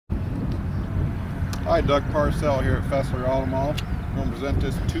Hi, Doug Parcell here at Fessler Auto Mall. I'm going to present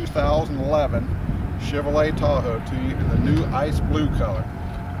this 2011 Chevrolet Tahoe to you in the new ice blue color.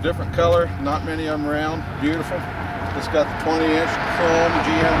 Different color, not many of them around, beautiful. It's got the 20-inch chrome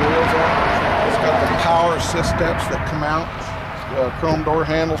GM wheels on it. It's got the power assist steps that come out. Chrome door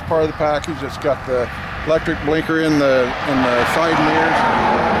handles part of the package. It's got the electric blinker in the side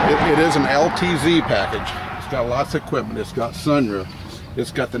mirrors. It is an LTZ package. It's got lots of equipment. It's got sunroof. It's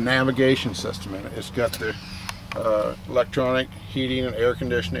got the navigation system in it. It's got the electronic heating and air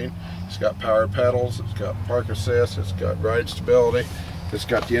conditioning. It's got power pedals. It's got park assist. It's got ride stability. It's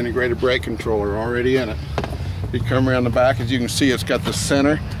got the integrated brake controller already in it. You come around the back, as you can see, it's got the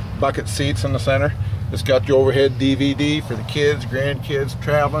center bucket seats in the center. It's got the overhead DVD for the kids, grandkids,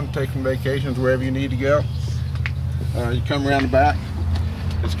 traveling, taking vacations wherever you need to go. You come around the back.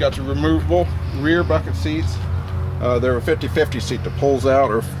 It's got the removable rear bucket seats. They're a 50-50 seat that pulls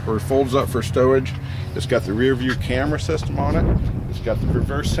out or folds up for stowage. It's got the rear view camera system on it. It's got the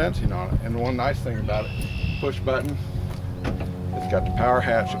reverse sensing on it. And one nice thing about it, push button. It's got the power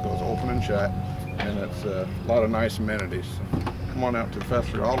hatch that goes open and shut. And it's a lot of nice amenities. So come on out to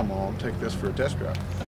Fessler Auto Mall and take this for a test drive.